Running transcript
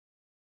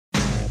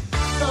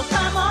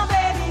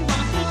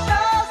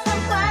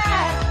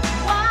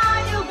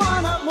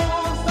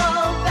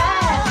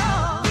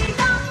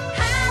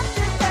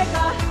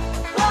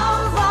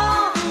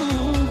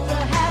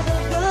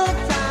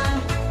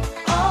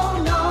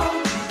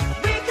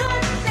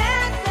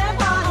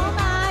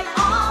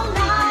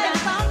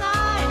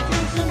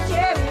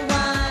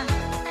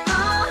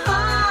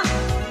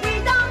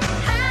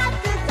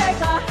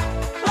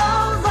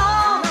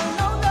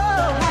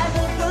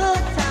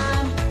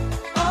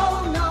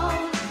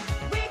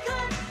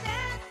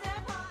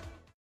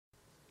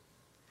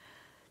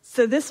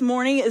So this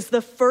morning is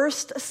the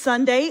first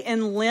Sunday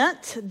in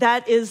Lent.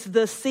 That is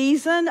the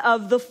season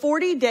of the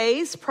 40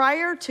 days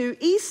prior to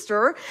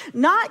Easter,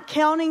 not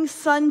counting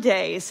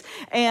Sundays.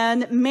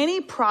 And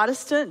many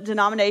Protestant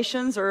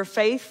denominations or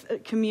faith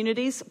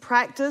communities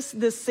practice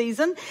this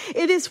season.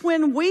 It is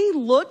when we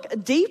look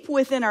deep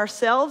within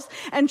ourselves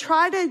and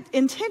try to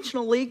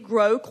intentionally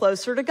grow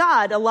closer to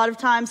God. A lot of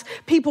times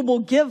people will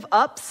give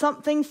up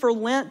something for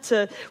Lent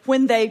to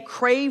when they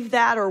crave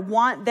that or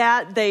want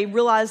that. They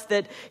realize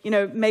that,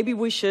 maybe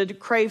we should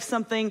crave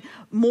something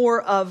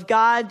more of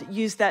God,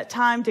 use that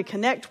time to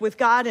connect with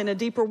God in a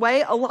deeper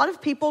way. A lot of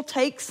people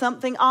take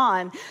something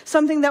on,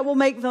 something that will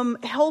make them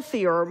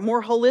healthier,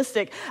 more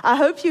holistic. I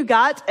hope you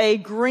got a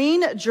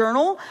green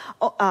journal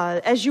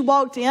as you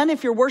walked in.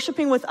 If you're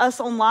worshiping with us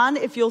online,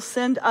 if you'll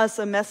send us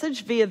a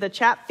message via the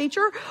chat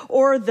feature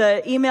or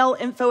the email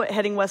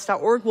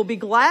info@headingwest.org, we'll be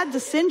glad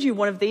to send you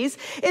one of these.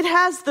 It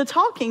has the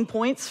talking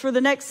points for the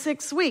next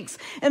 6 weeks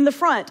in the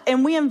front,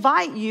 and we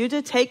invite you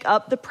to take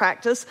up the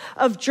practice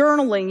of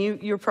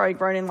journaling. You're probably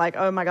groaning like,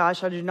 oh my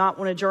gosh, I do not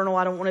want to journal.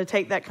 I don't want to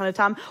take that kind of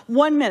time.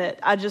 1 minute.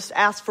 I just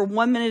ask for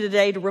 1 minute a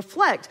day to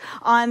reflect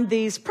on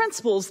these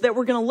principles that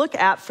we're going to look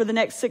at for the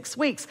next 6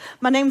 weeks.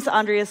 My name's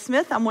Andrea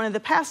Smith. I'm one of the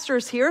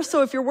pastors here.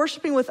 So if you're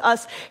worshiping with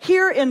us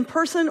here in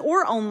person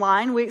or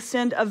online, we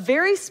extend a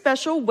very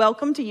special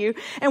welcome to you.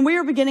 And we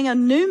are beginning a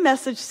new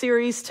message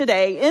series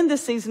today in the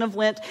season of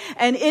Lent.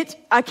 And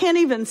I can't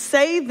even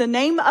say the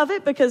name of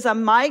it because I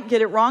might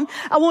get it wrong.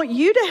 I want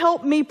you to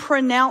help me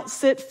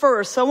pronounce it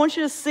first. So I want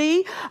you to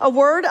see a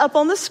word up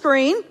on the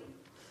screen.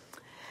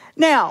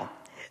 Now,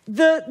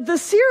 the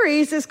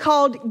series is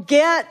called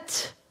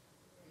Get.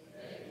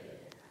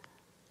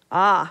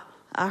 I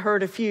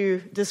heard a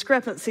few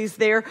discrepancies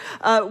there.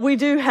 We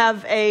do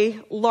have a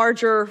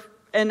larger,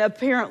 and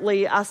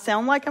apparently I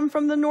sound like I'm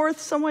from the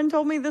north, someone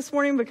told me this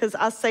morning, because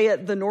I say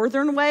it the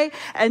northern way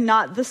and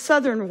not the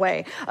southern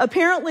way.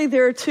 Apparently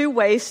there are two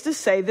ways to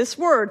say this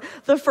word.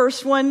 The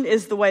first one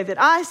is the way that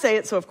I say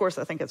it, so of course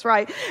I think it's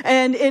right.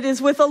 And it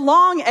is with a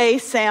long A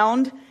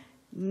sound,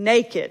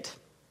 naked.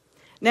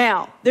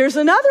 Now, there's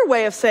another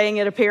way of saying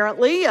it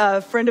apparently.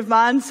 A friend of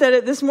mine said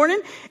it this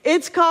morning.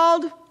 It's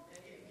called...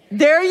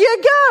 There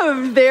you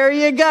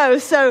go.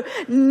 So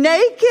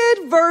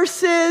naked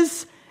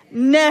versus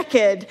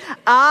naked.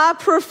 I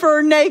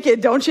prefer naked.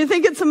 Don't you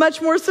think it's a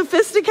much more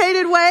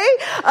sophisticated way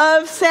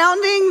of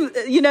sounding,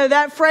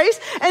 that phrase?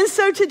 And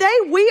so today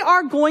we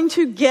are going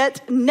to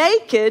get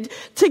naked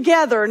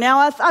together.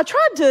 Now,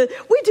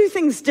 we do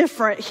things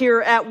different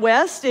here at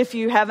West, if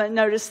you haven't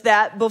noticed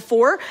that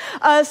before.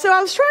 So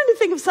I was trying to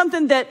think of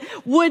something that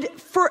would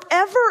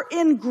forever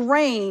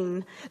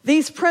ingrain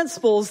these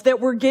principles that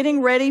we're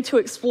getting ready to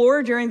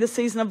explore during the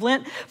season of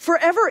Lent,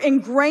 forever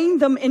ingrain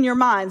them in your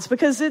minds,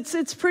 because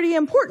it's pretty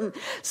important.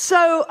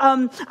 So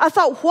I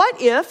thought, what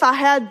if I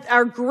had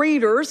our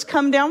greeters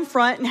come down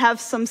front and have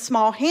some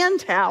small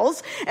hand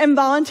towels and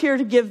volunteer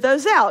to give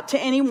those out to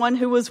anyone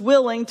who was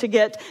willing to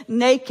get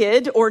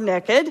naked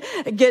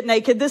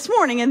this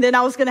morning. And then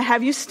I was going to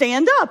have you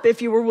stand up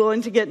if you were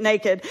willing to get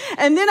naked.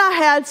 And then I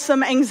had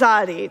some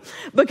anxiety,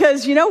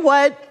 because you know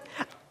what?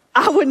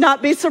 I would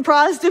not be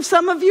surprised if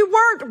some of you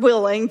weren't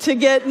willing to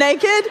get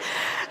naked.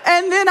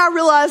 And then I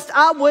realized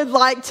I would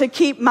like to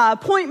keep my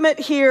appointment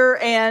here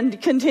and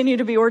continue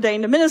to be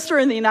ordained a minister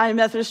in the United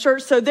Methodist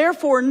Church. So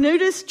therefore,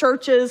 nudist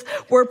churches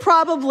were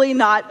probably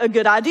not a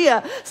good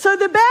idea. So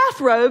the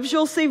bathrobes,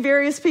 you'll see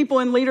various people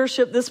in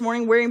leadership this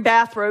morning wearing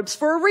bathrobes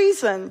for a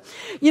reason.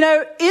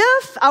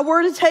 If I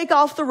were to take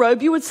off the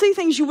robe, you would see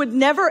things you would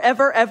never,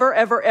 ever, ever,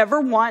 ever,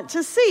 ever want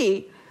to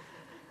see.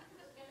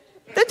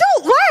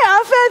 Don't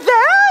laugh at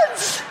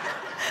that.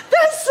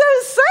 That's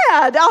so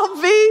sad.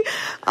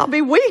 I'll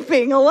be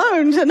weeping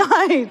alone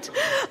tonight.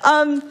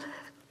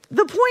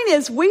 The point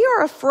is, we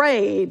are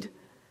afraid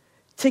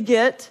to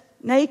get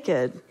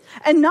naked.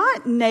 And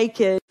not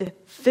naked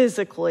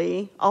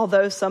physically,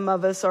 although some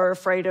of us are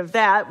afraid of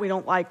that. We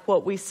don't like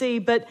what we see,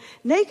 but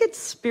naked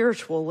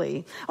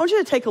spiritually. I want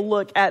you to take a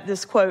look at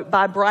this quote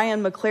by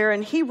Brian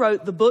McLaren. He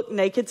wrote the book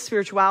Naked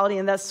Spirituality,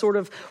 and that's sort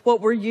of what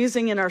we're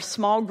using in our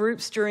small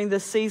groups during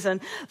this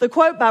season. The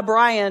quote by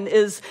Brian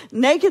is,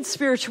 naked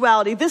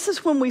spirituality, this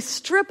is when we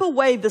strip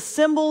away the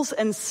symbols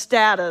and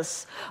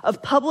status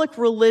of public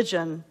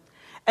religion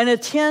and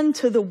attend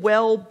to the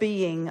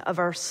well-being of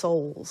our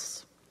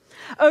souls.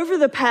 Over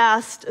the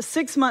past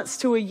 6 months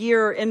to a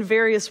year, in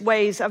various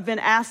ways, I've been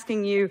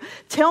asking you,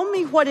 tell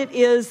me what it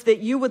is that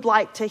you would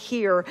like to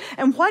hear,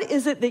 and what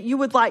is it that you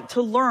would like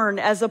to learn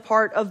as a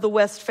part of the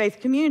West Faith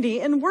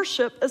community, in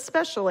worship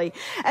especially.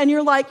 And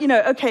you're like,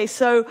 okay,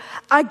 so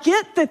I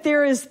get that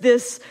there is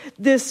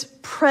this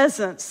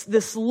presence,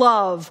 this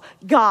love,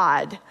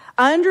 God.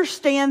 I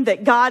understand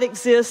that God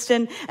exists,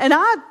 and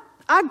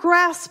I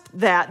grasp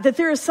that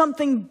there is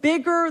something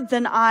bigger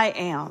than I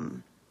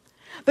am.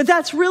 But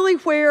that's really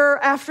where,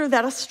 after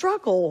that, I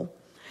struggle.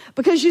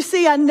 Because you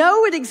see, I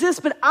know it exists,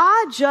 but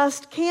I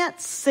just can't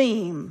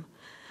seem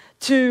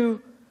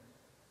to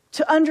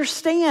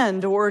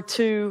understand or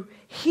to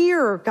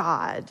hear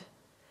God.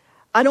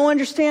 I don't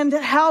understand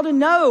how to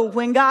know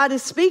when God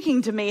is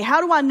speaking to me. How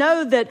do I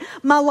know that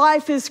my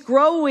life is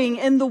growing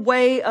in the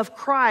way of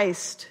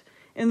Christ,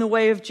 in the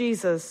way of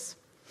Jesus?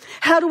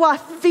 How do I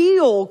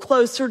feel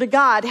closer to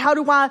God? How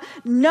do I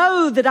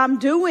know that I'm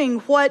doing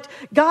what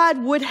God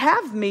would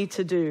have me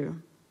to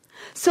do?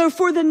 So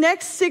for the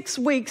next 6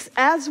 weeks,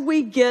 as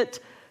we get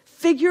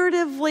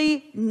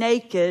figuratively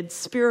naked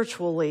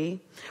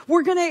spiritually,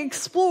 we're going to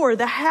explore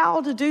the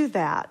how to do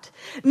that.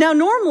 Now,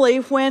 normally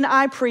when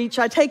I preach,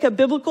 I take a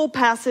biblical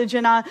passage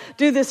and I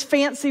do this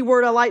fancy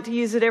word. I like to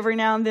use it every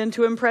now and then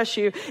to impress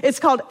you. It's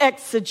called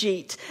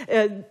exegete.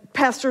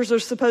 Pastors are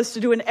supposed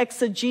to do an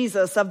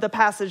exegesis of the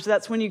passage.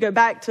 That's when you go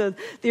back to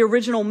the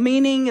original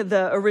meaning,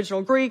 the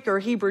original Greek or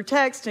Hebrew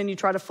text, and you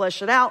try to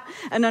flesh it out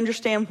and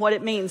understand what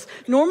it means.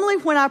 Normally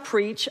when I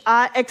preach,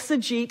 I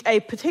exegete a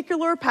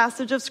particular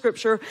passage of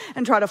Scripture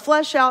and try to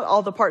flesh out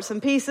all the parts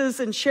and pieces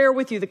and share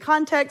with you the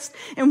context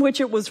in which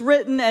it was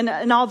written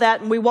and all that.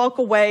 And we walk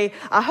away,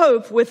 I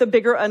hope, with a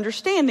bigger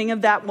understanding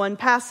of that one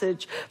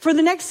passage. For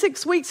the next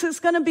 6 weeks, it's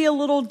going to be a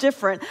little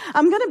different.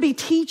 I'm going to be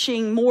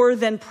teaching more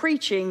than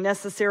preaching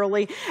necessarily.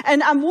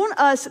 And I want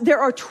us, there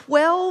are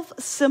 12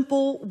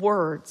 simple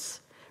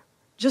words,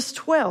 just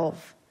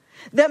 12,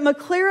 that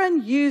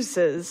McLaren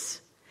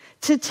uses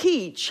to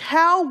teach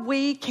how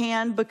we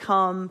can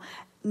become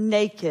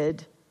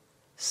naked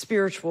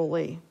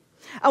spiritually.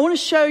 I want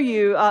to show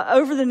you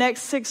over the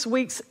next 6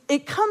 weeks,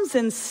 it comes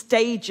in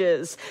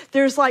stages.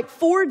 There's like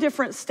 4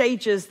 different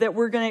stages that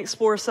we're going to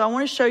explore. So I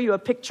want to show you a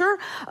picture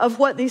of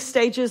what these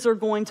stages are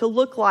going to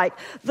look like.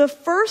 The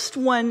first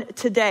one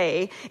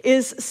today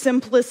is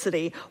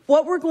simplicity.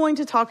 What we're going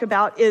to talk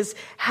about is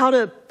how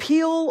to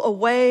peel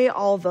away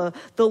all the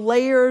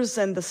layers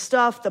and the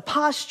stuff, the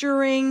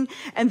posturing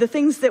and the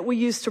things that we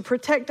use to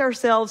protect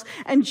ourselves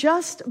and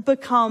just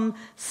become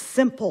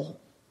simple.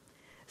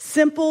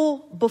 Simple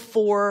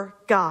before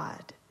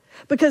God.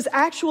 Because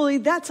actually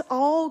that's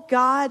all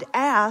God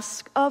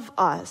asks of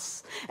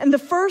us. And the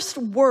first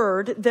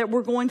word that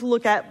we're going to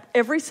look at,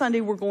 every Sunday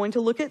we're going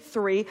to look at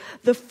 3.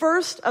 The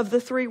first of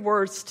the 3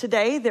 words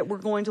today that we're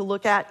going to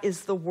look at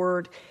is the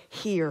word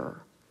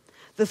hear.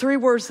 The 3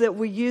 words that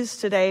we use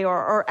today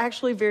are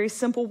actually very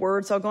simple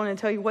words. I'll go on and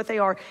tell you what they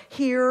are.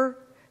 Hear,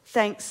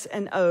 thanks,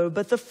 and owe.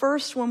 But the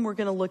first one we're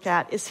going to look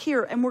at is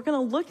here. And we're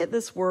going to look at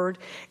this word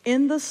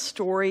in the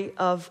story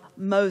of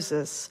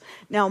Moses.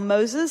 Now,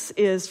 Moses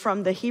is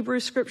from the Hebrew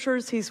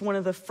Scriptures. He's one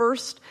of the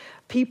first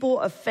people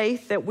of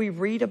faith that we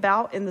read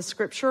about in the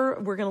Scripture.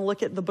 We're going to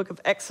look at the book of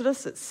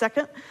Exodus. It's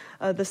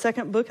the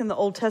second book in the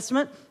Old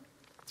Testament.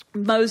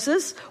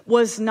 Moses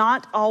was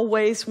not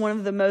always one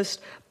of the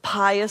most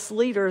pious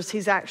leaders.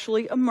 He's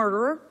actually a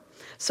murderer.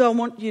 So I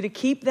want you to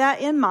keep that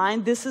in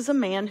mind. This is a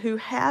man who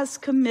has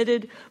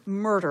committed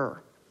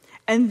murder.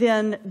 And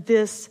then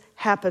this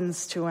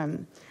happens to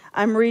him.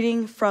 I'm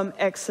reading from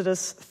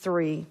Exodus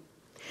 3.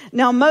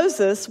 Now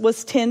Moses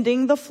was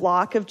tending the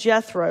flock of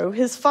Jethro,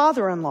 his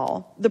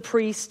father-in-law, the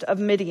priest of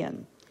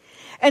Midian.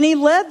 And he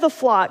led the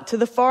flock to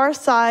the far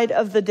side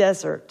of the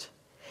desert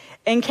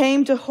and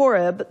came to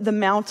Horeb, the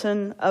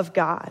mountain of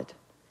God.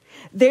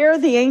 There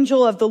the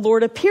angel of the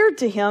Lord appeared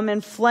to him in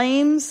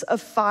flames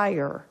of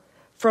fire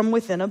from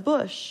within a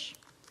bush.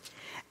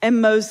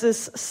 And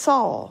Moses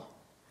saw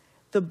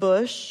the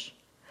bush,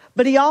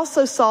 but he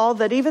also saw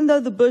that even though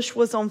the bush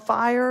was on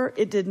fire,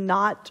 it did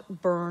not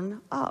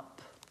burn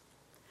up.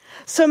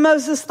 So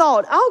Moses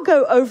thought, I'll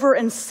go over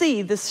and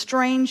see this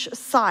strange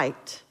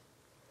sight.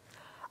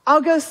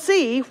 I'll go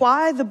see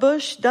why the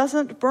bush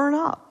doesn't burn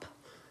up.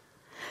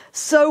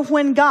 So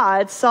when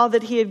God saw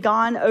that he had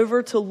gone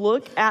over to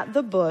look at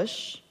the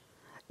bush,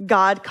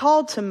 God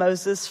called to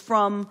Moses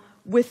from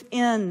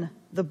within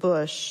the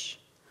bush,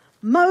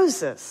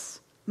 Moses,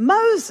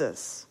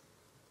 Moses.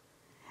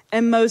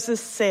 And Moses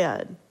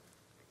said,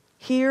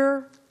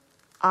 here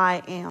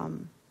I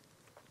am.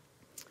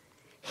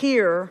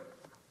 Here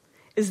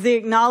is the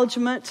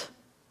acknowledgement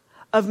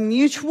of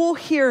mutual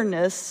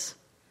hearness.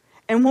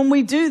 And when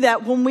we do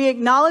that, when we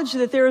acknowledge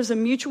that there is a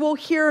mutual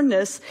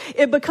hearness,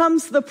 it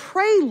becomes the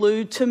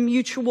prelude to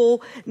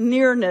mutual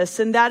nearness.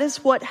 And that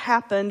is what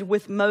happened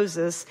with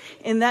Moses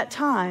in that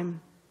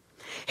time.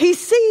 He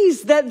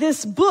sees that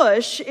this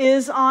bush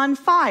is on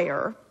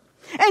fire,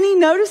 and he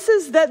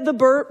notices that the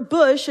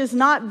bush is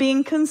not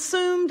being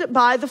consumed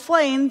by the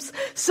flames,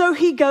 so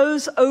he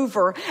goes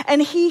over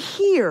and he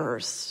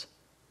hears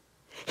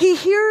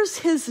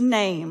his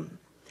name.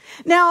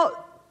 Now,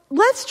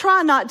 let's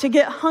try not to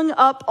get hung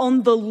up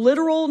on the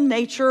literal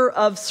nature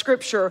of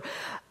Scripture.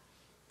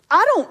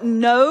 I don't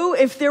know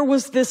if there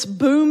was this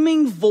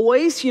booming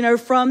voice,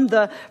 from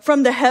the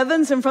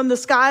heavens and from the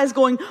skies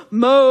going,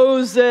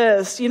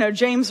 Moses.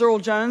 James Earl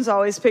Jones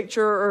always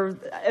picture or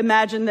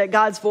imagine that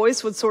God's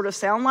voice would sort of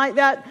sound like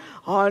that.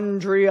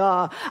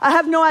 Andrea. I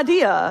have no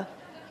idea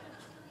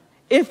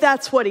if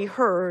that's what he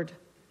heard.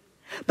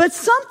 But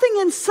something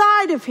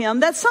inside of him,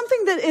 that's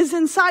something that is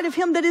inside of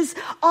him that is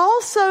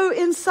also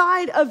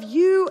inside of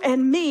you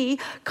and me,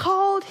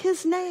 called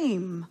his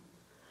name,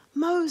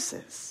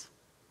 Moses.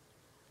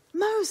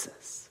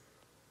 Moses.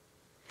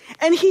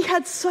 And he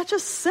had such a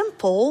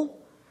simple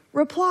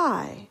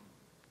reply.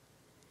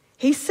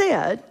 He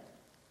said,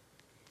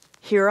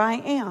 "Here I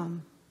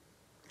am."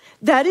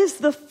 That is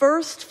the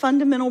first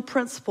fundamental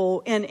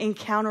principle in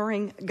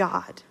encountering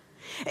God.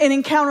 In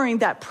encountering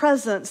that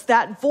presence,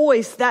 that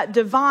voice, that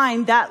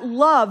divine, that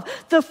love.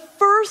 The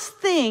first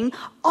thing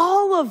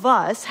all of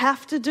us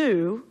have to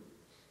do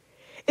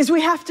is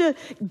we have to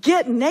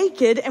get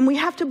naked and we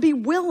have to be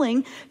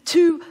willing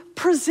to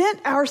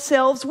present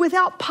ourselves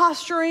without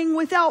posturing,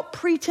 without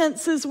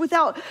pretenses,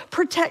 without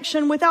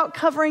protection, without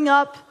covering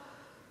up.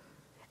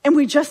 And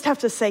we just have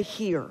to say,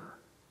 "Here."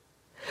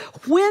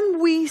 When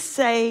we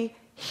say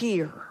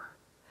 "here,"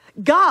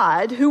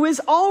 God, who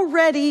is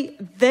already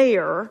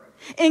there,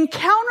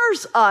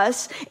 encounters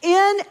us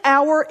in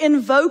our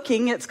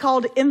invoking. It's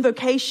called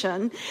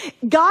invocation.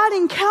 God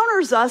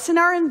encounters us in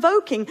our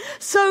invoking.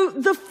 So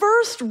the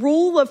first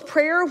rule of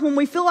prayer, when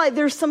we feel like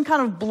there's some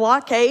kind of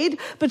blockade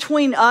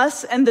between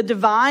us and the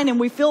divine, and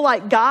we feel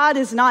like God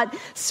is not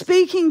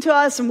speaking to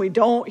us and we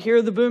don't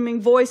hear the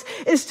booming voice,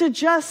 is to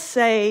just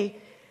say,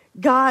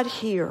 "God,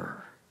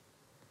 here.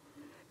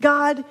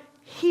 God,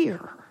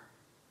 here.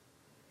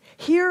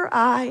 Here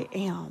I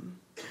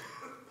am."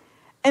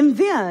 And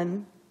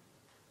then,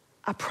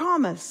 I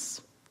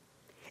promise,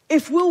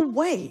 if we'll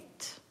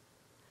wait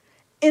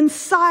in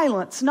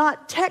silence,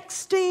 not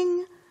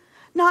texting,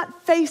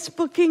 not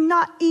Facebooking,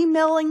 not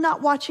emailing,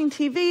 not watching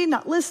TV,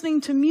 not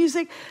listening to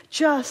music,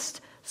 just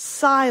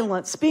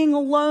silence, being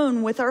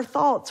alone with our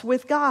thoughts,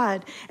 with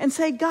God, and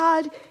say,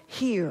 "God,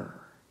 here."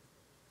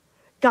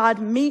 God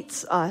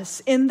meets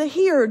us in the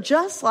here,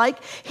 just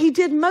like he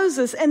did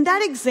Moses. And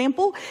that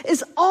example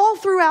is all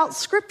throughout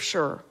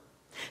Scripture.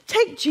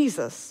 Take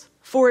Jesus,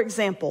 for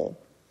example.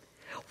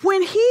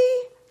 When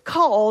he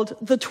called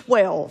the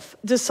 12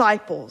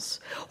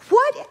 disciples,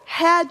 what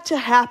had to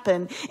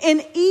happen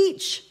in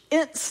each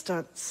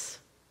instance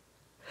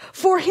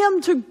for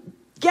him to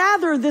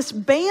gather this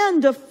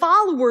band of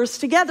followers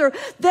together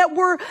that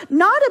were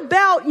not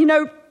about,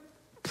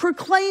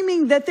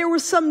 proclaiming that there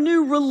was some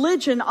new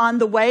religion on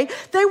the way?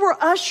 They were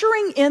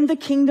ushering in the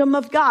kingdom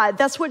of God.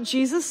 That's what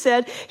Jesus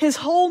said his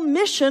whole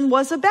mission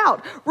was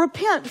about.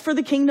 Repent, for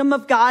the kingdom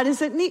of God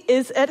is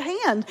at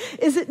hand.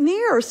 Is it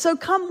near? So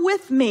come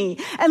with me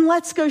and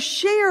let's go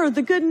share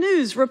the good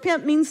news.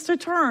 Repent means to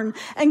turn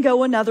and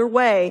go another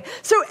way.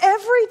 So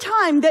every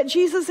time that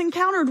Jesus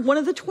encountered one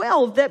of the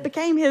 12 that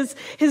became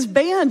his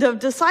band of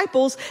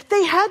disciples,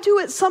 they had to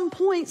at some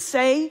point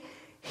say,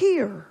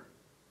 "Here."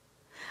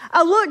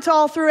 I looked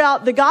all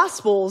throughout the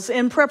Gospels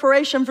in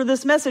preparation for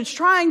this message,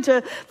 trying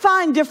to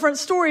find different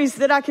stories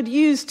that I could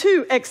use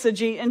to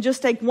exegete and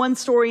just take one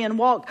story and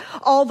walk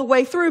all the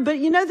way through. But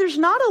there's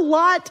not a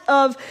lot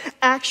of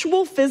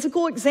actual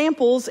physical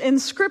examples in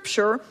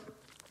Scripture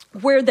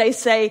where they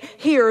say,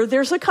 "Here."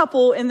 There's a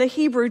couple in the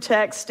Hebrew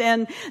text,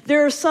 and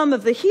there are some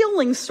of the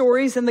healing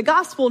stories in the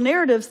gospel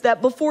narratives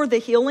that before the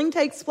healing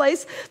takes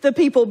place, the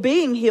people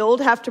being healed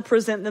have to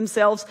present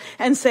themselves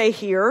and say,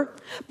 "Here."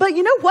 But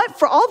you know what?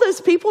 For all those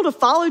people to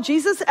follow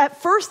Jesus,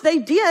 at first they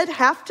did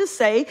have to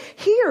say,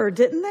 "Here,"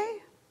 didn't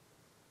they?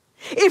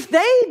 If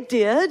they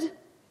did,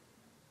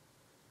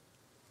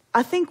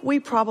 I think we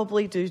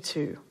probably do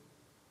too.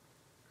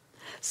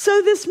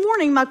 So this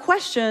morning, my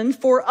question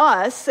for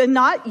us, and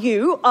not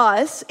you,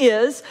 us,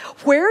 is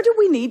where do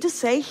we need to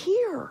say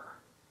 "here"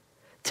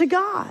 to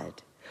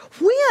God?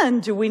 When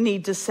do we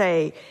need to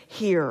say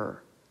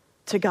 "here"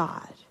 to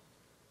God?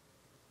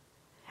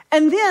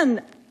 And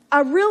then I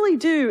really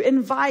do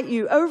invite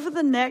you over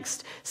the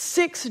next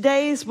 6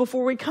 days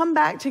before we come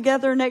back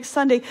together next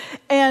Sunday.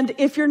 And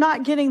if you're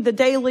not getting the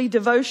daily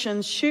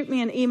devotions, shoot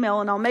me an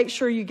email and I'll make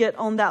sure you get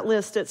on that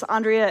list. It's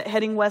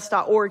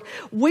Andrea@headingwest.org.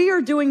 We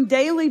are doing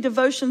daily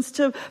devotions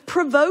to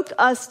provoke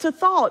us to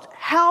thought.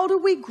 How do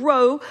we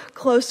grow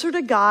closer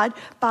to God?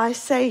 By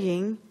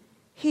saying,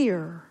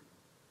 "Here."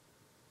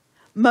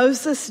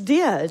 Moses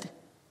did.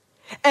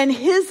 And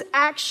his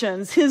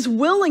actions, his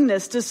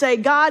willingness to say,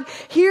 "God,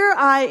 here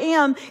I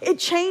am," it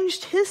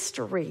changed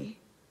history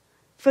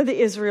for the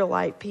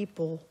Israelite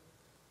people.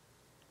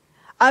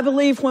 I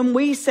believe when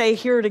we say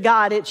 "here" to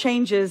God, it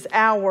changes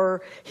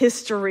our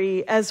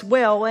history as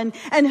well. And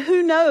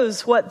who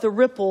knows what the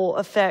ripple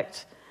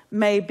effect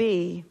may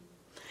be.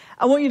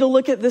 I want you to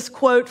look at this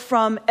quote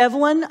from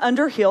Evelyn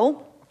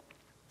Underhill.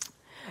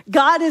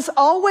 "God is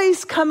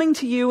always coming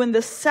to you in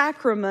the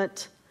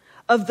sacrament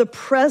of the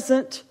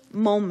present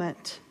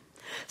moment.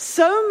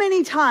 So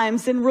many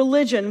times in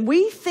religion,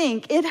 we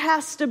think it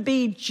has to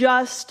be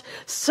just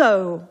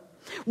so.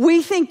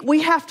 We think we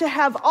have to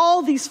have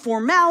all these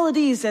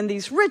formalities and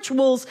these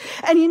rituals.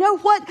 And you know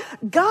what?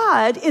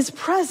 God is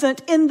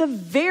present in the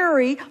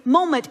very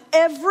moment.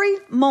 Every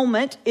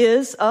moment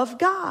is of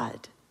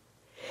God.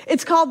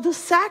 It's called the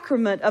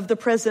sacrament of the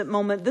present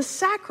moment. The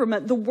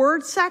sacrament, the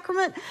word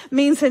sacrament,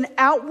 means an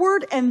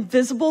outward and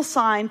visible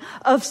sign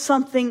of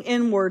something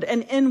inward,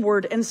 an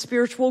inward and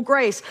spiritual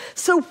grace.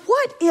 So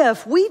what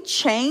if we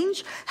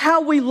change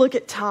how we look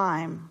at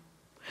time?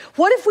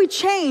 What if we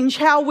change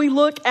how we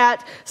look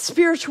at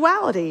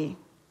spirituality?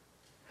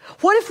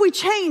 What if we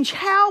change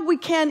how we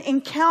can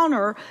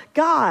encounter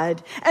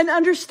God and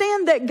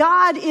understand that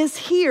God is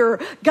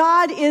here,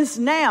 God is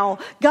now,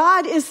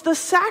 God is the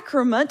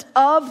sacrament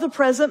of the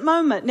present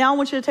moment. Now I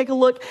want you to take a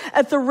look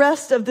at the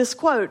rest of this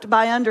quote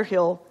by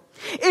Underhill.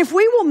 If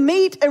we will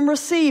meet and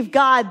receive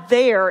God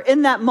there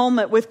in that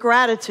moment with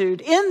gratitude,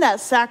 in that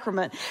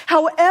sacrament,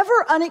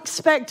 however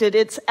unexpected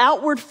its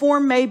outward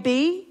form may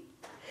be,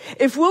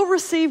 if we will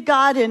receive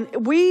God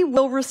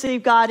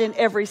in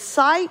every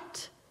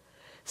sight,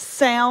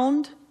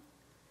 sound,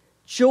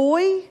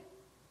 joy,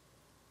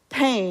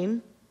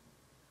 pain,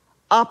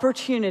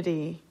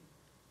 opportunity,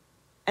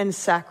 and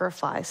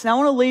sacrifice. Now I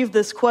want to leave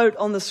this quote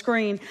on the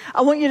screen.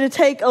 I want you to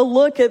take a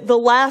look at the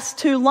last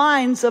two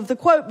lines of the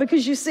quote,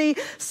 because you see,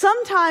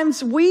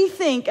 sometimes we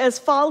think as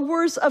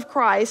followers of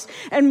Christ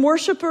and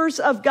worshipers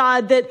of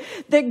God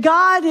that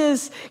God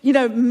is,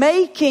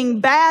 making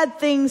bad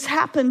things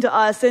happen to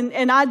us.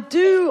 And I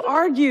do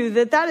argue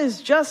that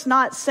is just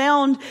not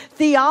sound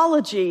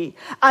theology.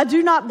 I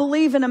do not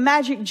believe in a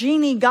magic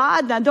genie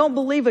God, and I don't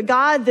believe a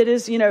God that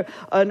is,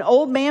 an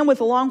old man with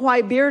a long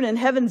white beard in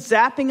heaven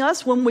zapping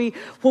us when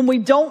we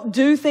don't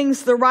do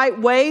things the right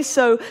way.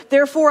 So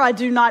therefore, I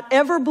do not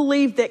ever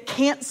believe that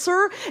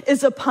cancer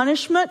is a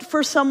punishment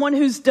for someone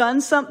who's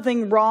done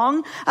something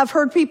wrong. I've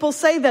heard people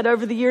say that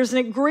over the years,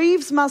 and it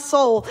grieves my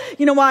soul.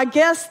 I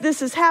guess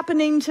this is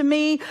happening to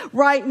me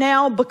right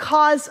now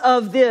because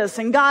of this,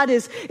 and God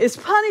is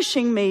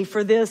punishing me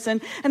for this.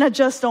 And I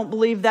just don't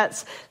believe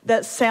that's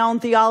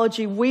sound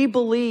theology. We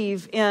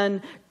believe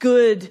in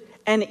good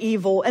and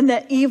evil, and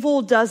that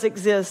evil does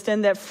exist,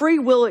 and that free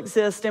will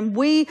exists, and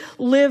we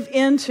live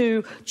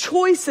into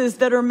choices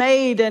that are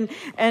made,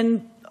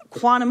 and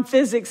quantum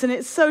physics, and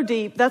it's so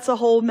deep. That's a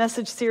whole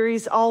message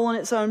series all on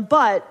its own.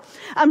 But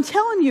I'm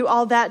telling you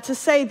all that to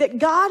say that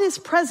God is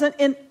present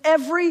in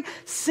every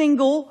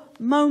single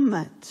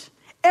moment,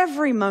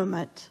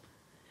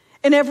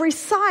 in every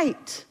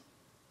sight,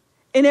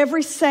 in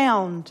every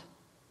sound,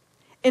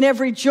 in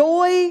every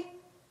joy,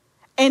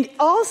 and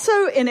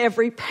also in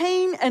every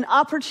pain and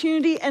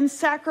opportunity and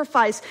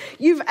sacrifice.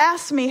 You've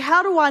asked me,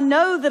 how do I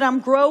know that I'm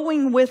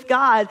growing with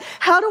God?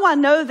 How do I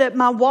know that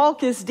my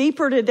walk is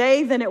deeper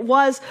today than it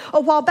was a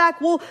while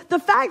back? Well, the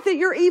fact that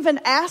you're even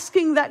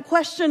asking that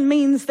question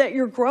means that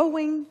you're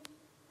growing.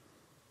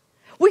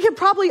 We could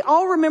probably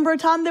all remember a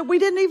time that we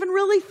didn't even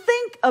really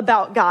think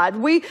about God.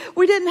 We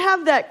didn't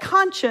have that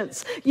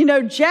conscience,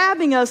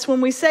 jabbing us when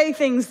we say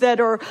things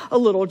that are a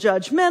little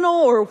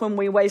judgmental, or when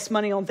we waste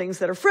money on things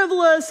that are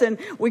frivolous and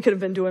we could have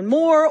been doing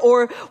more,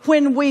 or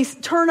when we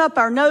turn up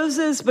our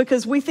noses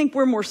because we think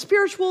we're more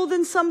spiritual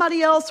than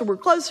somebody else, or we're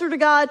closer to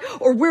God,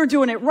 or we're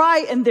doing it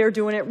right and they're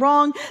doing it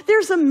wrong.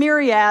 There's a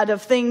myriad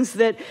of things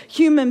that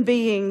human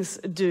beings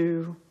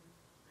do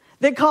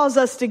that cause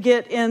us to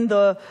get in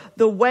the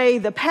way,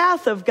 the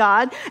path of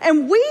God.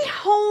 And we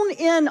hone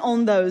in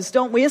on those,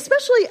 don't we?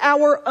 Especially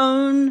our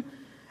own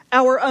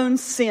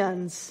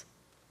sins.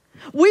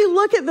 We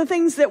look at the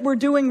things that we're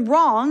doing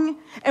wrong,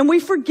 and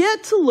we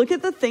forget to look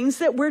at the things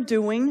that we're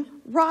doing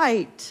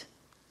right.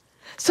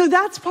 So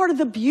that's part of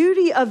the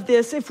beauty of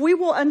this. If we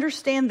will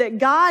understand that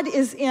God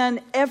is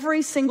in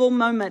every single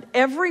moment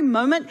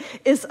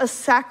is a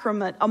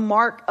sacrament, a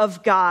mark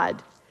of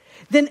God,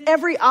 then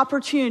every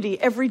opportunity,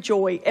 every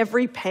joy,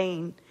 every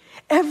pain,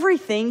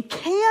 everything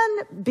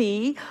can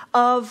be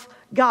of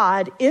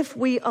God if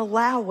we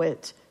allow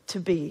it to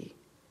be.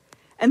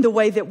 And the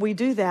way that we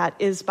do that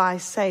is by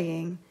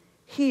saying,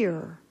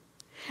 here.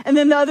 And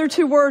then the other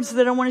two words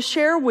that I want to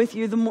share with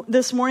you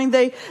this morning,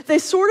 they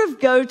sort of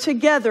go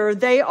together.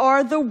 They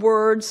are the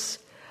words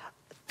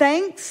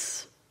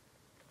thanks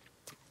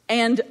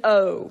and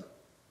oh.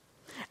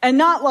 And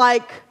not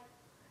like,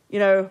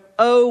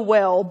 oh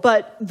well,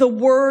 but the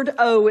word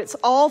oh, it's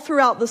all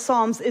throughout the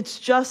Psalms. It's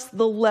just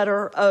the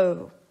letter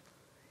O.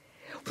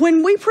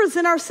 When we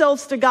present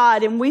ourselves to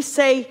God and we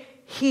say,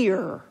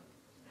 here,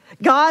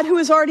 God, who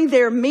is already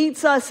there,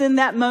 meets us in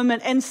that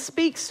moment and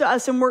speaks to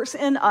us and works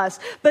in us.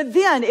 But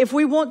then if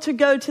we want to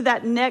go to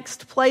that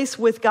next place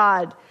with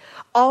God,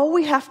 all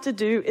we have to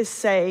do is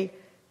say,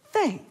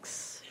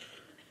 thanks.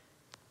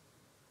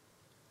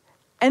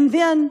 And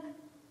then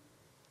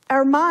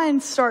our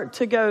minds start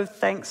to go,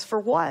 thanks for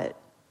what?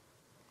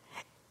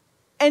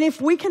 And if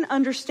we can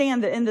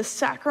understand that in the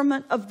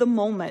sacrament of the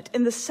moment,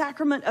 in the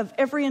sacrament of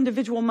every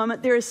individual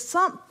moment, there is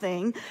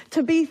something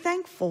to be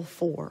thankful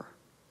for.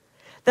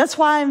 That's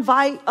why I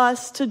invite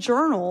us to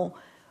journal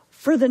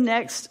for the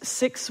next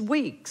 6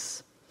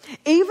 weeks.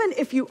 Even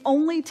if you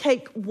only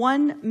take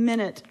 1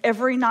 minute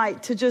every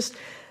night to just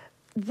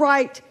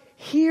write,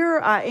 here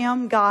I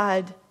am,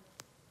 God,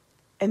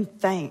 and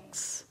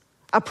thanks.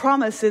 I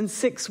promise in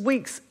 6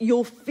 weeks,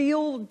 you'll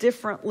feel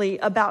differently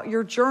about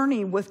your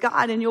journey with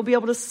God, and you'll be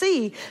able to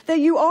see that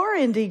you are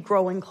indeed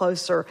growing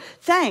closer.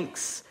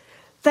 Thanks.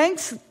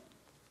 Thanks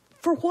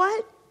for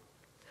what?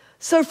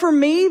 So for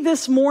me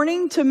this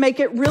morning, to make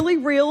it really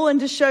real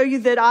and to show you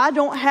that I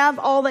don't have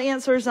all the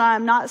answers,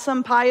 I'm not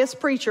some pious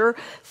preacher,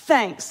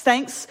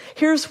 thanks.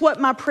 Here's what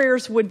my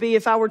prayers would be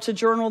if I were to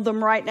journal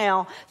them right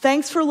now.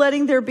 Thanks for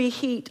letting there be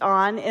heat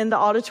on in the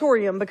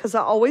auditorium, because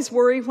I always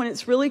worry when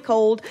it's really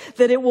cold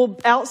that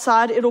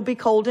it'll be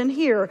cold in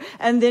here,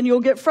 and then you'll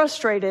get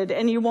frustrated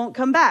and you won't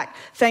come back.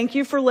 Thank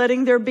you for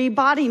letting there be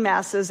body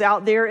masses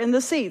out there in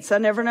the seats. I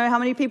never know how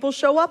many people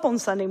show up on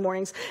Sunday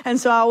mornings, and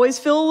so I always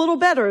feel a little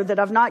better that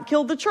I've not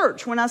killed the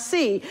church when I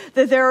see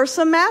that there are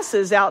some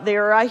masses out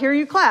there, or I hear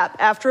you clap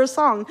after a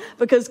song,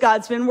 because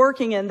God's been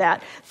working in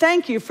that.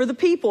 Thank you for the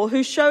people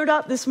who showed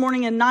up this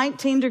morning in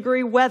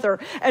 19-degree weather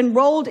and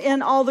rolled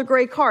in all the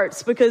gray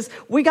carts, because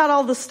we got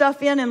all the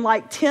stuff in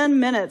like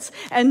 10 minutes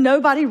and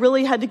nobody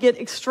really had to get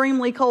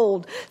extremely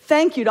cold.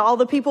 Thank you to all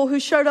the people who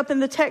showed up in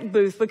the tech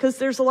booth, because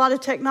there's a lot of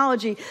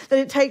technology that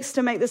it takes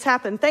to make this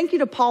happen. Thank you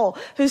to Paul,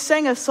 who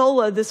sang a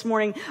solo this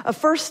morning, a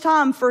first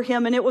time for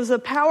him, and it was a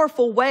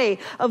powerful way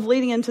of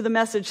leading into the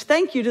message.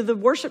 Thank you to the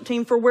worship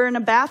team for wearing a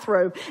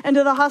bathrobe, and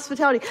to the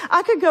hospitality.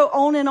 I could go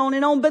on and on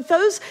and on, but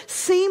those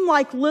seem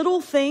like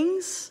little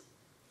things,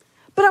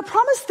 but I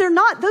promise they're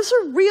not. Those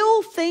are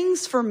real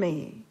things for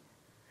me.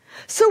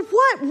 So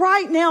what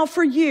right now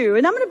for you,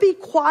 and I'm going to be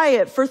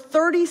quiet for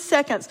 30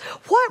 seconds,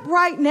 what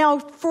right now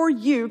for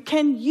you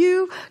can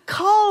you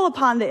call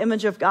upon the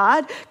image of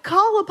God,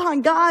 call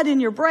upon God in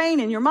your brain,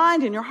 in your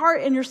mind, in your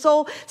heart, in your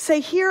soul, say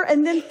here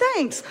and then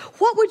thanks.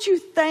 What would you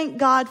thank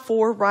God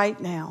for right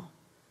now?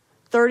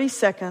 30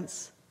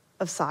 seconds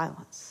of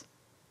silence.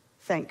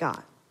 Thank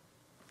God.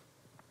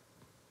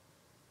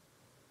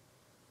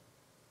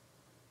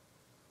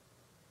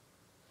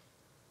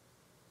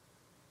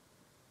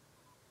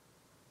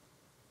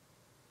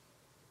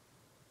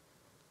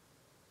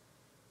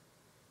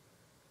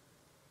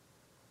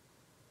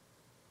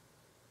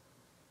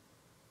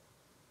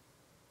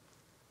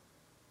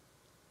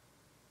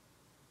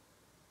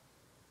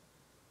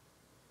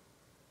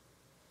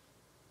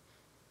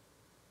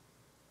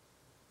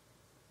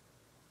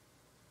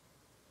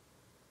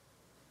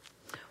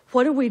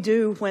 What do we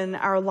do when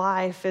our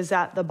life is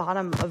at the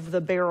bottom of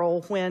the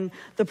barrel, when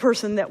the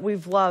person that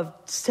we've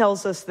loved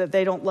tells us that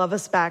they don't love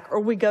us back, or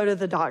we go to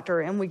the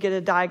doctor and we get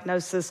a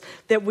diagnosis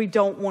that we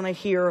don't want to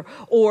hear,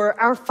 or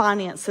our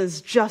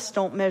finances just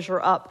don't measure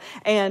up,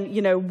 and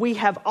we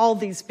have all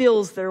these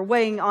bills that are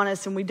weighing on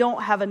us and we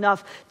don't have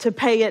enough to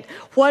pay it?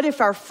 What if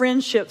our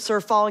friendships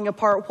are falling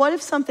apart? What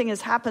if something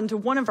has happened to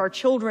one of our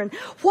children?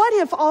 What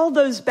if all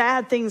those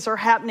bad things are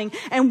happening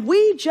and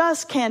we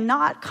just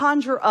cannot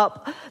conjure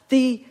up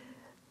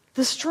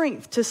the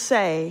strength to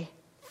say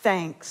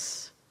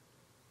thanks?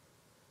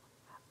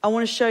 I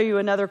want to show you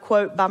another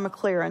quote by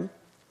McLaren.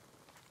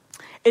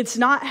 It's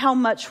not how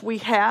much we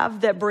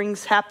have that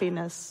brings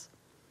happiness.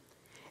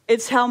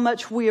 It's how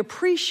much we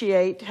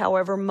appreciate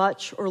however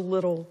much or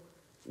little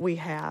we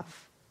have.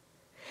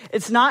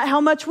 It's not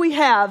how much we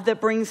have that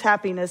brings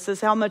happiness.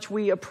 It's how much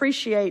we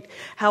appreciate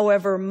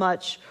however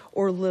much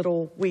or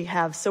little we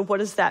have. So what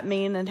does that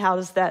mean, and how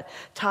does that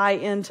tie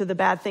into the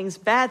bad things?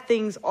 Bad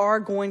things are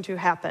going to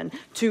happen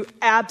to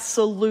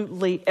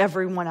absolutely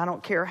everyone. I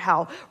don't care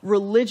how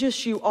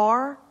religious you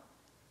are,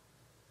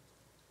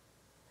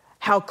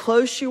 how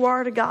close you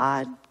are to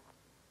God,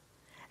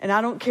 and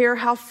I don't care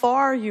how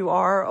far you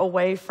are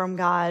away from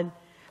God.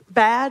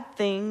 Bad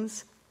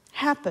things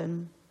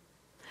happen.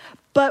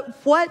 But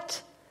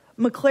what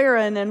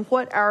McLaren and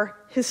what our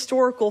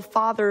historical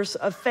fathers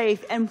of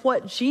faith and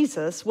what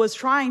Jesus was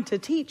trying to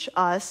teach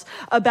us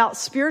about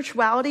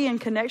spirituality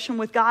and connection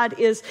with God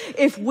is,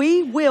 if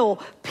we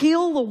will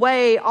peel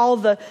away all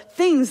the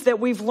things that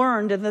we've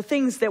learned and the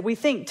things that we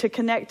think to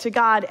connect to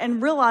God,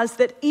 and realize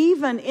that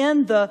even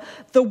in the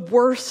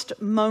worst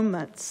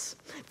moments,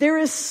 there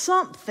is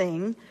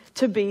something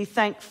to be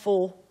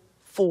thankful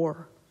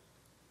for.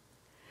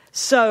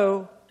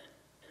 So,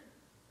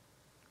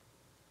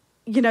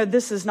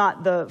 this is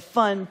not the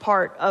fun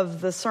part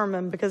of the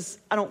sermon, because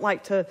I don't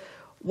like to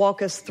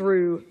walk us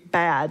through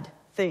bad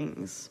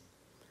things.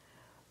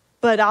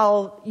 But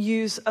I'll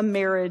use a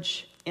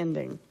marriage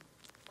ending.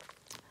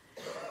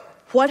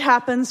 What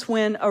happens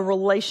when a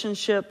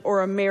relationship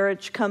or a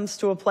marriage comes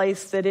to a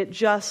place that it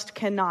just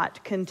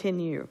cannot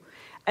continue?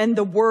 And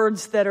the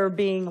words that are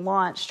being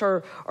launched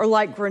are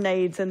like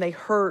grenades, and they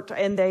hurt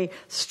and they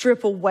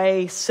strip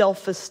away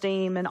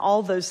self-esteem and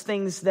all those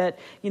things that,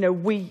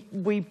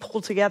 we pull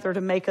together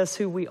to make us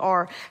who we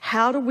are.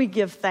 How do we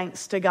give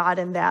thanks to God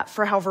in that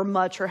for however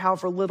much or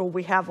however little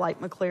we have, like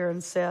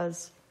McLaren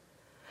says?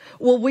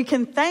 Well, we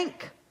can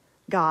thank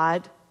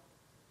God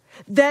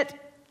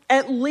that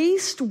at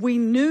least we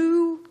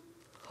knew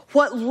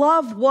what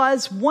love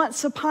was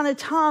once upon a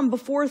time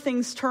before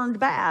things turned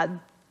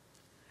bad.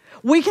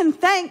 We can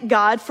thank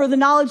God for the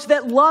knowledge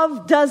that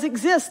love does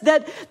exist,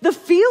 that the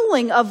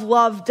feeling of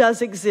love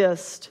does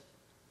exist.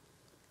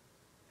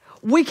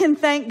 We can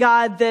thank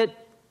God that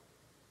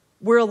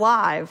we're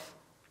alive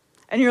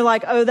And you're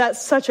like, oh,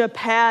 that's such a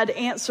pad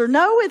answer.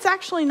 No, it's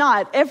actually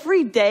not.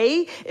 Every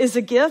day is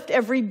a gift.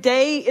 Every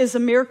day is a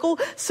miracle.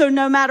 So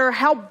no matter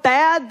how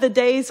bad the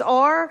days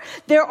are,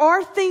 there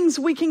are things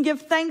we can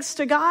give thanks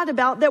to God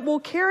about that will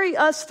carry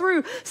us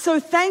through. So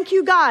thank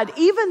you, God.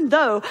 Even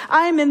though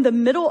I am in the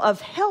middle of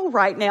hell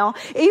right now,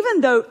 even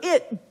though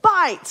it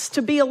bites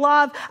to be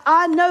alive,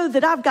 I know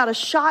that I've got a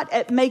shot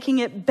at making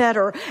it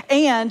better.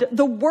 And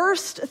the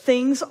worst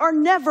things are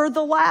never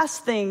the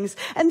last things.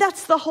 And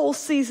that's the whole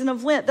season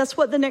of Lent. That's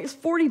what the next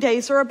 40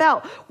 days are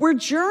about. We're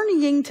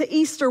journeying to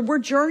Easter. We're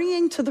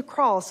journeying to the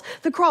cross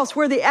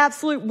where the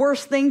absolute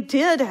worst thing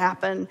did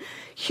happen.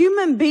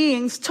 Human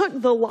beings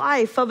took the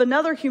life of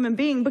another human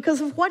being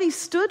because of what he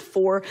stood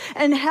for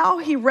and how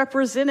he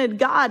represented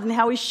God and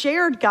how he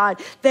shared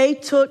God. They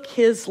took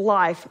his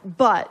life,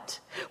 but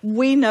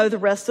we know the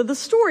rest of the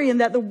story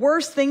and that the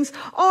worst things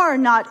are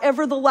not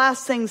ever the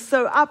last things.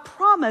 So I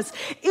promise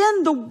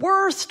in the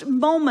worst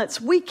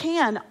moments, we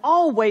can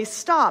always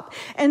stop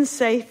and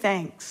say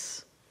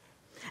thanks.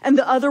 And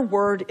the other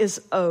word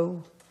is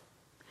oh.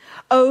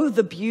 Oh,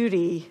 the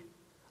beauty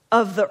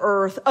of the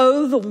earth.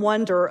 Oh, the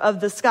wonder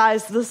of the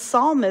skies. The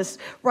psalmist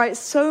writes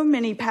so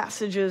many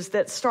passages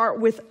that start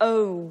with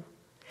oh.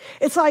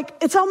 It's like,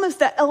 it's almost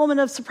that element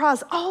of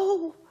surprise.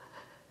 Oh,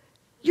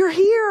 you're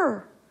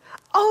here.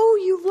 Oh,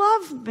 you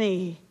love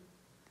me.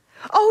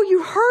 Oh,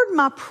 you heard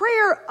my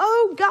prayer.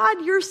 Oh,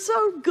 God, you're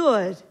so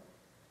good.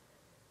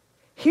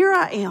 Here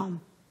I am.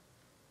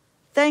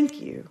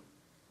 Thank you.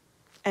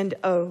 And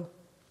oh.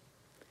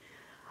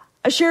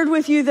 I shared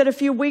with you that a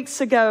few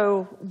weeks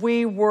ago,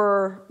 we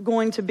were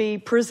going to be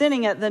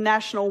presenting at the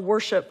National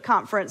Worship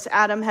Conference.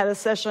 Adam had a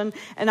session,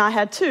 and I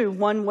had two.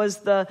 One was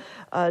the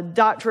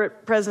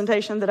doctorate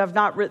presentation that I've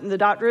not written the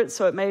doctorate,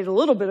 so it made it a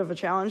little bit of a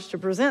challenge to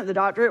present the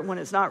doctorate when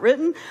it's not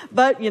written.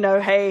 But,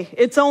 hey,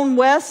 it's on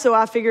Wes, so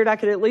I figured I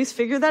could at least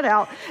figure that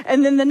out.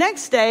 And then the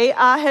next day,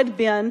 I had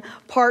been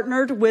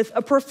partnered with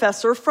a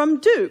professor from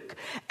Duke.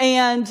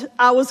 And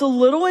I was a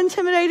little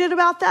intimidated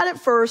about that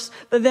at first,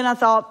 but then I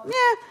thought,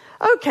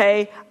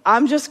 okay,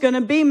 I'm just going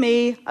to be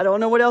me. I don't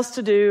know what else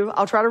to do.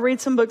 I'll try to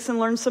read some books and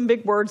learn some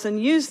big words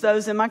and use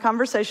those in my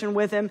conversation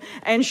with him,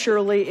 and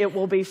surely it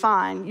will be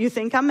fine. You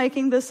think I'm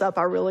making this up?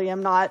 I really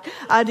am not.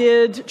 I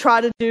did try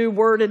to do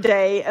word a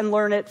day and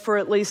learn it for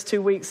at least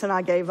 2 weeks, and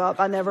I gave up.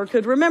 I never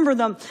could remember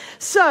them.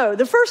 So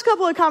the first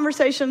couple of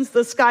conversations,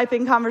 the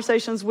Skyping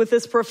conversations with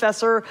this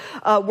professor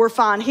were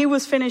fine. He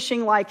was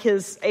finishing like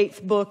his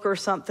 8th book or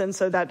something,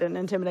 so that didn't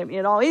intimidate me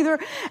at all either.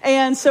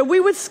 And so we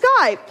would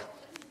Skype.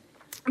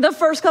 The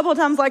first couple of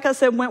times, like I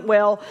said, went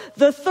well.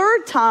 The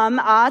third time,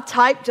 I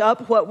typed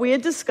up what we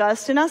had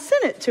discussed and I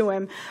sent it to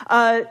him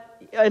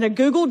in a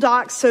Google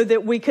Doc so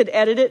that we could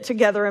edit it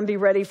together and be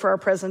ready for our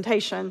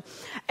presentation.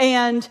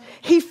 And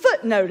he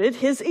footnoted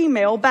his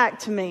email back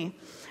to me.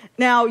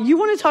 Now, you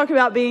want to talk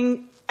about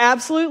being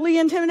absolutely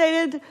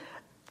intimidated?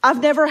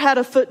 I've never had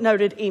a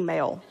footnoted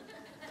email.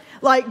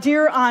 Like,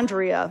 Dear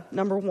Andrea,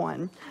 number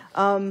one.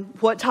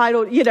 What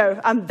title,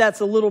 that's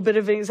a little bit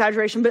of an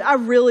exaggeration, but I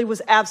really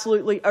was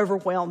absolutely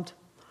overwhelmed.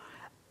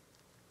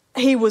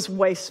 He was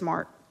way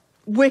smart,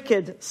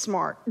 wicked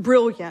smart,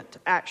 brilliant,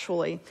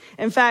 actually.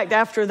 In fact,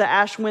 after the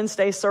Ash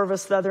Wednesday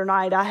service the other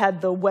night, I had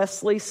the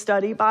Wesley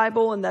Study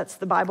Bible, and that's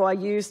the Bible I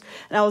used.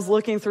 And I was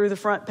looking through the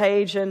front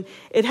page, and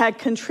it had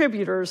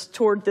contributors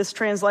toward this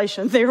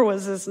translation. There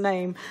was his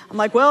name. I'm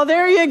like, well,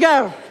 there you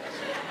go.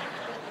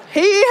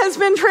 He has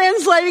been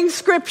translating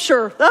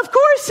scripture. Of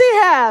course he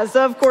has.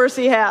 Of course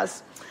he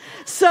has.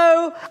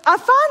 So I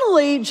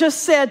finally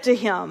just said to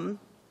him,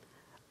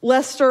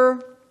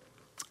 Lester,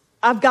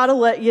 I've got to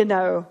let you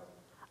know,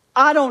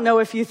 I don't know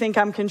if you think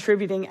I'm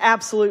contributing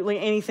absolutely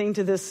anything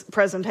to this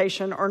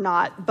presentation or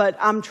not, but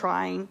I'm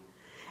trying.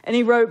 And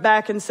he wrote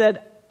back and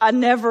said, I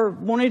never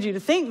wanted you to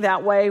think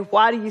that way.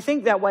 Why do you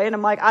think that way? And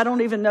I'm like, I don't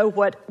even know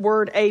what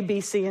word A,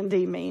 B, C, and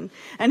D mean.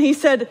 And he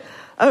said,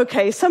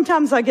 okay,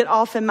 sometimes I get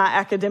off in my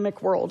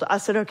academic world. I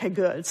said, okay,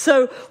 good.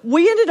 So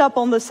we ended up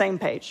on the same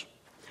page.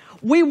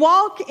 We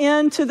walk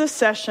into the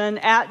session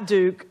at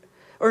Duke,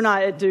 or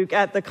not at Duke,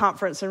 at the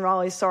conference in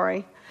Raleigh,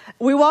 sorry.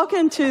 We walk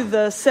into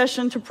the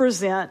session to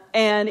present,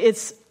 and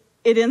it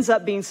ends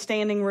up being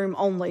standing room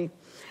only.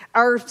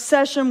 Our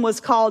session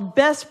was called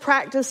Best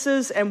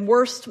Practices and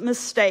Worst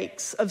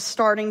Mistakes of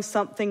Starting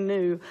Something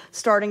New,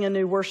 starting a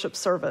new worship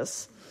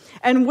service.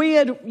 And we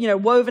had,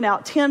 woven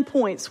out 10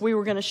 points we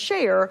were going to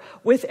share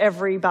with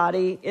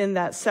everybody in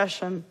that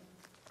session.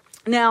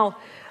 Now,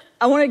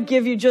 I want to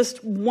give you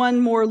just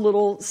one more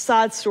little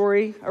side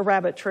story, a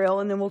rabbit trail,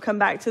 and then we'll come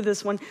back to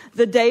this one.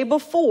 The day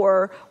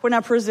before, when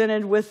I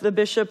presented with the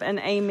bishop and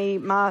Amy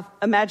my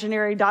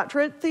imaginary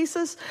doctorate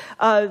thesis,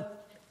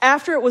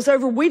 after it was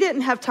over, we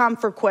didn't have time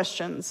for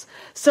questions.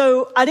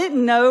 So I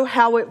didn't know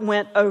how it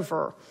went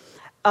over.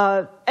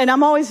 And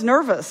I'm always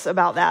nervous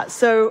about that.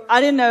 So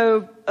I didn't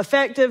know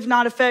effective,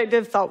 not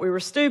effective, thought we were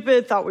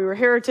stupid, thought we were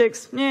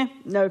heretics.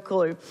 No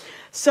clue.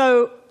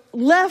 So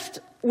left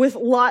with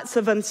lots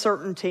of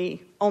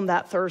uncertainty on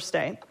that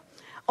Thursday.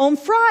 On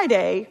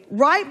Friday,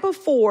 right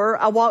before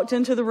I walked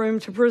into the room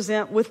to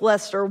present with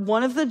Lester,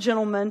 one of the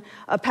gentlemen,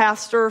 a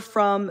pastor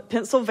from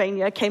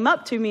Pennsylvania, came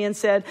up to me and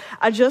said,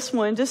 I just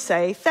wanted to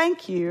say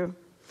thank you.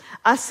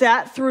 I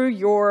sat through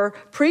your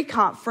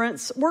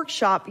pre-conference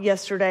workshop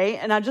yesterday,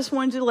 and I just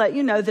wanted to let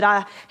you know that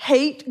I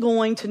hate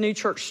going to New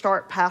Church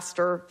Start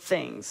pastor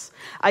things.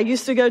 I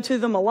used to go to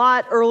them a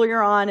lot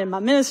earlier on in my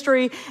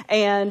ministry,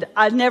 and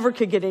I never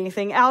could get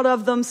anything out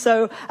of them.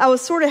 So I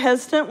was sort of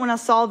hesitant when I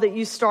saw that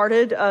you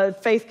started a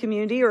faith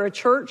community or a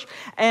church,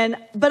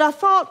 but I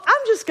thought,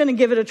 I'm just going to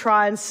give it a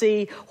try and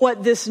see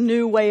what this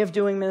new way of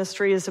doing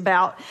ministry is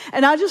about.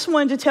 And I just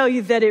wanted to tell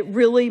you that it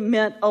really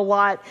meant a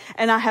lot,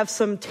 and I have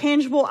some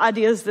tangible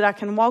ideas that I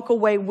can walk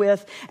away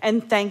with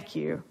and thank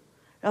you.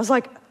 And I was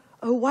like,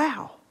 oh,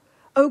 wow.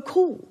 Oh,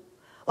 cool.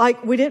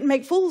 Like, we didn't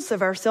make fools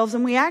of ourselves,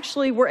 and we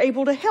actually were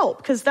able to help,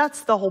 because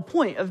that's the whole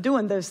point of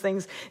doing those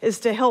things,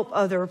 is to help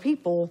other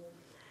people.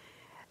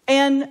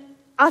 And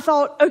I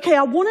thought, okay,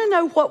 I want to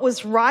know what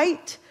was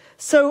right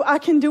so I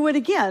can do it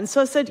again.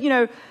 So I said,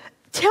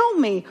 tell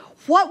me,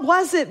 what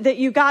was it that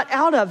you got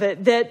out of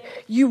it that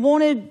you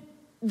wanted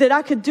that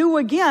I could do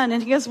again?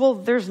 And he goes, well,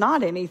 there's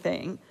not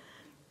anything.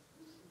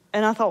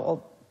 And I thought,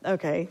 well,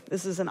 okay,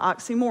 this is an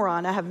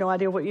oxymoron. I have no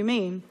idea what you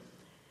mean.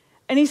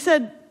 And he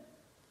said,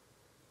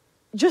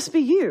 just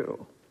be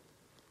you.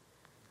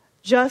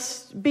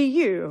 Just be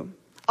you.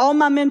 All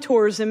my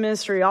mentors in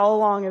ministry all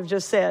along have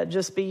just said,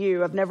 just be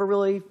you. I've never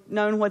really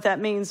known what that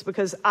means,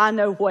 because I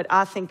know what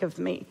I think of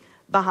me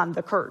behind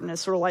the curtain.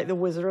 It's sort of like the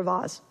Wizard of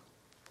Oz.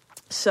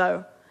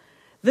 So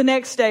the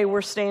next day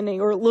we're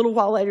standing, or a little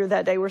while later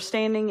that day, we're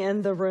standing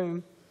in the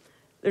room.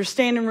 There's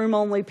standing room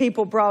only.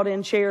 People brought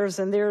in chairs,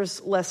 and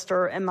there's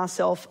Lester and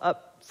myself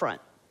up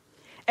front.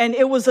 And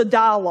it was a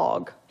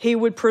dialogue. He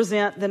would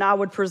present, then I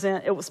would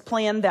present. It was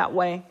planned that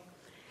way.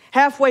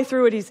 Halfway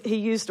through it, he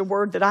used a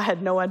word that I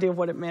had no idea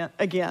what it meant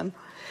again.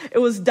 It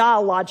was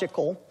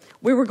dialogical.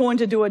 We were going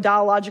to do a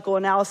dialogical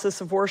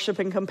analysis of worship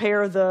and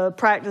compare the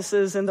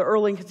practices in the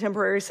early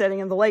contemporary setting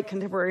and the late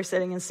contemporary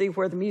setting and see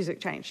where the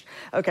music changed.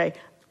 Okay,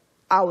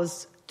 I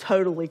was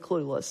totally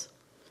clueless.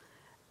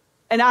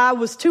 And I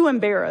was too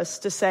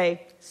embarrassed to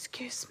say,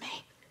 excuse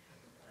me,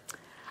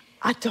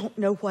 I don't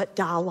know what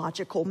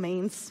dialogical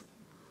means.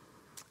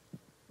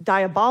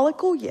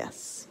 Diabolical,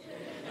 yes.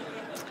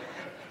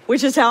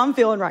 Which is how I'm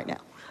feeling right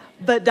now.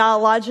 But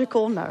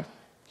dialogical, no.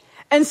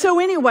 And so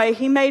anyway,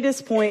 he made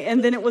his point,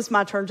 and then it was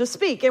my turn to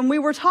speak. And we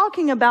were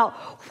talking about,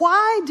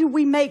 why do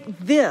we make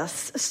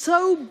this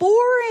so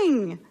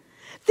boring?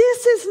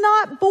 This is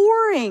not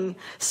boring.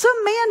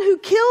 Some man who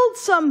killed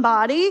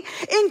somebody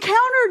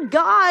encountered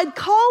God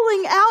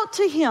calling out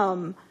to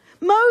him.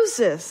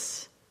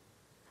 Moses,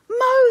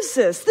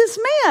 this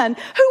man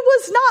who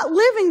was not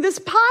living this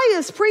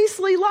pious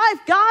priestly life,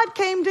 God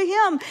came to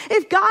him.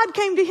 If God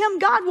came to him,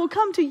 God will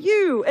come to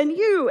you and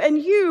you and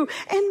you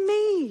and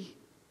me.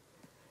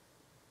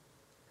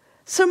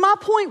 So my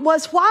point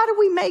was, why do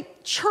we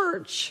make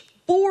church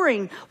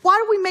boring?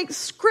 Why do we make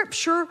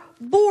scripture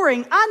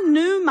boring? I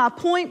knew my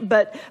point,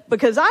 but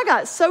because I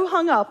got so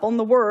hung up on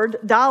the word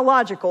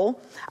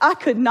dialogical, I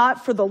could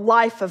not for the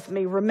life of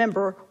me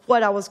remember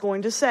what I was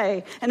going to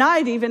say. And I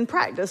had even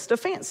practiced a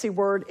fancy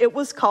word. It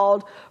was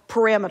called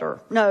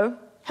parameter. No,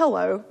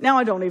 hello. Now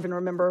I don't even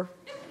remember.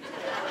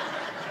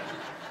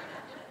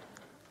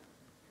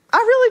 I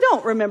really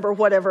don't remember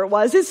whatever it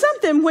was. It's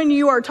something when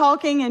you are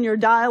talking in your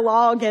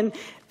dialogue, and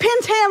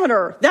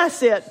pentameter,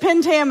 that's it,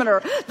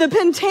 pentameter. The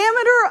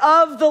pentameter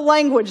of the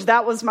language,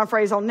 that was my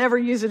phrase. I'll never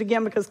use it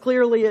again because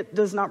clearly it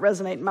does not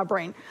resonate in my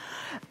brain.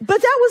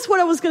 But that was what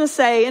I was going to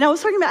say. And I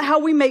was talking about how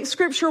we make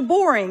scripture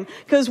boring,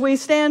 because we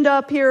stand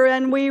up here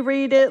and we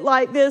read it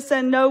like this,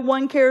 and no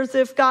one cares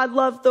if God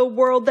loved the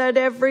world, that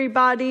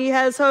everybody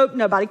has hope.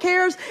 Nobody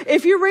cares.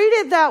 If you read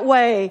it that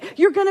way,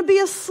 you're going to be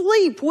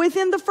asleep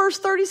within the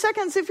first 30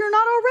 seconds if you're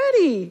not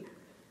already.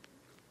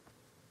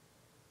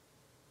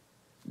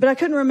 But I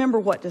couldn't remember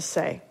what to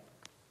say.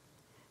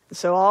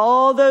 So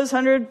all those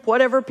 100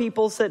 whatever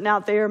people sitting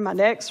out there, my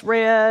neck's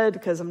red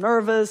because I'm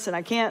nervous and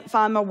I can't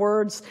find my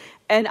words.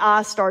 And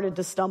I started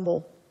to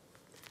stumble.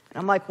 And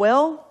I'm like,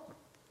 well.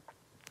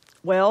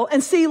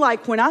 And see,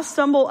 like when I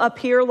stumble up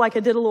here, like I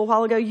did a little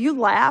while ago, you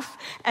laugh,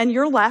 and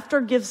your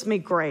laughter gives me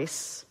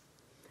grace.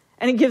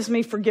 And it gives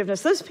me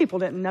forgiveness. Those people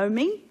didn't know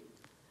me.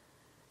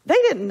 They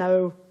didn't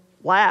know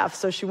laugh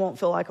so she won't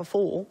feel like a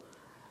fool.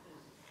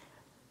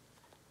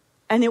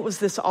 And it was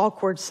this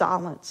awkward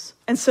silence.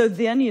 And so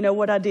then, you know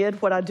what I did?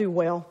 What I do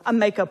well. I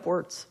make up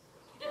words.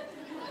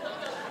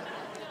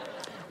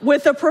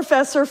 With a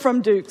professor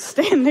from Duke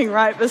standing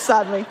right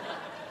beside me. And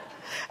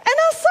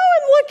I saw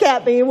him look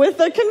at me with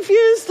a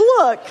confused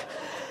look.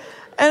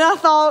 And I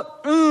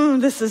thought,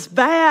 this is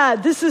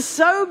bad. This is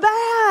so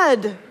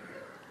bad. And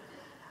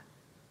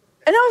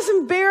I was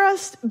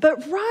embarrassed,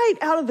 but right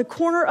out of the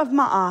corner of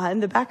my eye in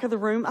the back of the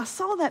room, I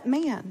saw that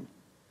man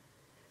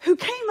who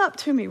came up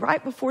to me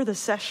right before the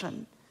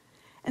session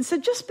and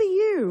said, just be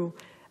you.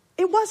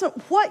 It wasn't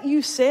what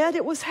you said,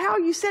 it was how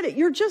you said it.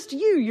 You're just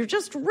you. You're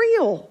just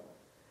real.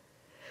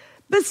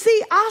 But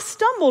see, I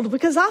stumbled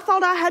because I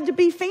thought I had to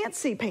be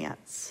fancy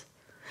pants.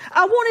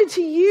 I wanted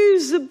to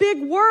use the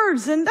big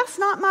words, and that's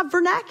not my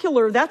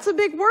vernacular. That's a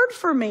big word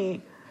for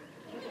me.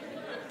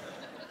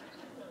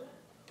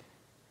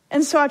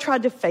 And so I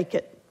tried to fake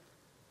it.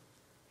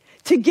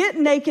 To get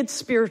naked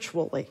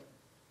spiritually.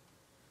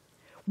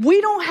 We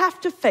don't have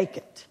to fake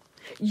it.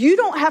 You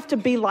don't have to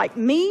be like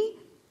me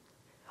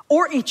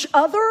or each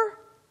other.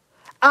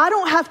 I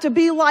don't have to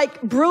be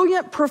like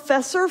brilliant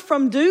professor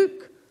from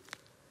Duke.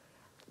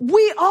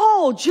 We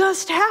all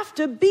just have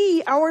to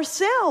be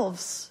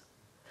ourselves.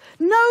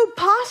 No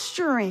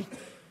posturing.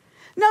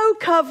 No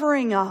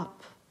covering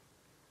up.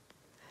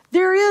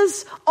 There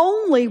is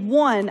only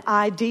one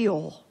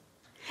ideal.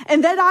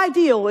 And that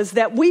ideal is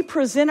that we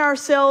present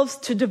ourselves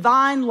to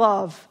divine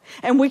love.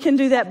 And we can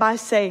do that by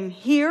saying,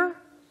 here,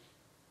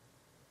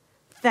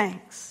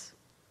 thanks,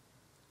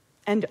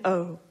 and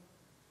oh.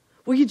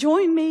 Will you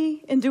join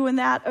me in doing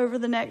that over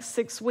the next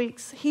 6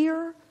 weeks?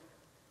 Here,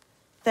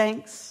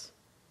 thanks,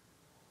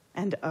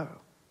 and oh.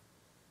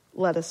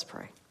 Let us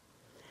pray.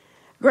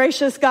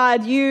 Gracious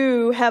God,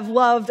 you have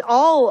loved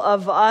all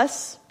of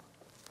us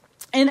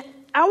in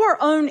our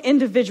own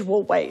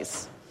individual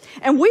ways.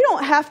 And we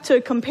don't have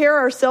to compare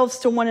ourselves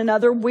to one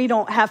another. We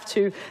don't have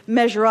to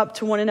measure up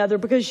to one another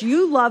because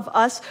you love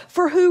us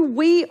for who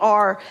we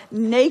are,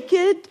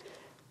 naked,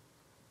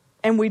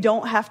 and we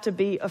don't have to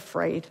be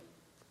afraid.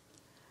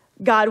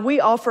 God, we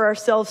offer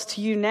ourselves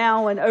to you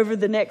now and over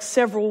the next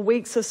several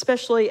weeks,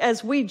 especially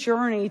as we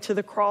journey to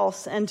the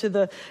cross and to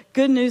the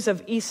good news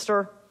of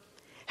Easter.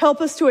 Help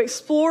us to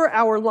explore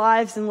our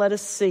lives and let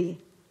us see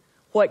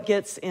what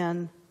gets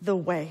in the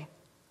way.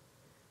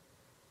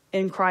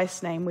 In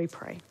Christ's name we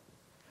pray.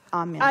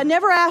 Amen. I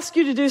never ask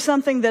you to do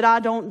something that I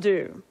don't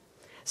do.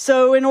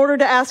 So in order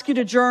to ask you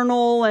to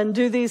journal and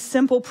do these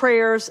simple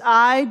prayers,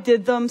 I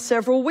did them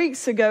several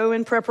weeks ago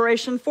in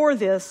preparation for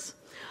this.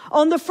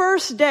 On the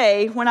first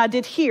day when I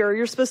did here,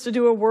 you're supposed to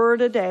do a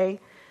word a day,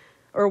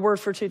 or a word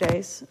for 2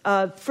 days.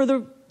 For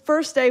the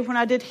first day when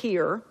I did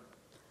here,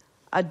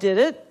 I did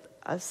it.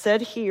 I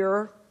said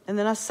here, and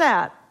then I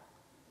sat,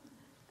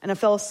 and I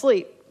fell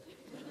asleep.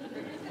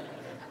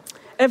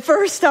 At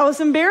first, I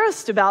was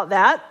embarrassed about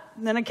that.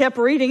 And then I kept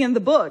reading in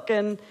the book,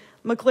 and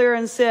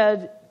McLaren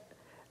said,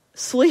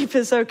 sleep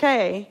is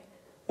okay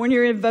when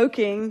you're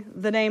invoking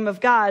the name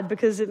of God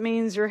because it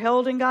means you're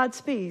held in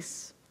God's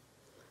peace.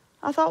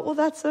 I thought, well,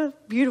 that's a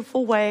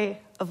beautiful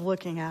way of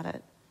looking at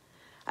it.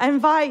 I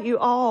invite you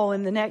all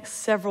in the next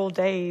several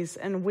days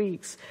and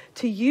weeks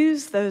to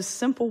use those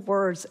simple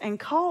words and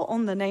call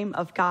on the name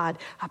of God.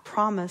 I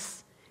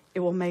promise it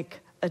will make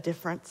a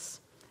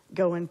difference.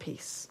 Go in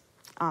peace.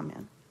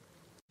 Amen.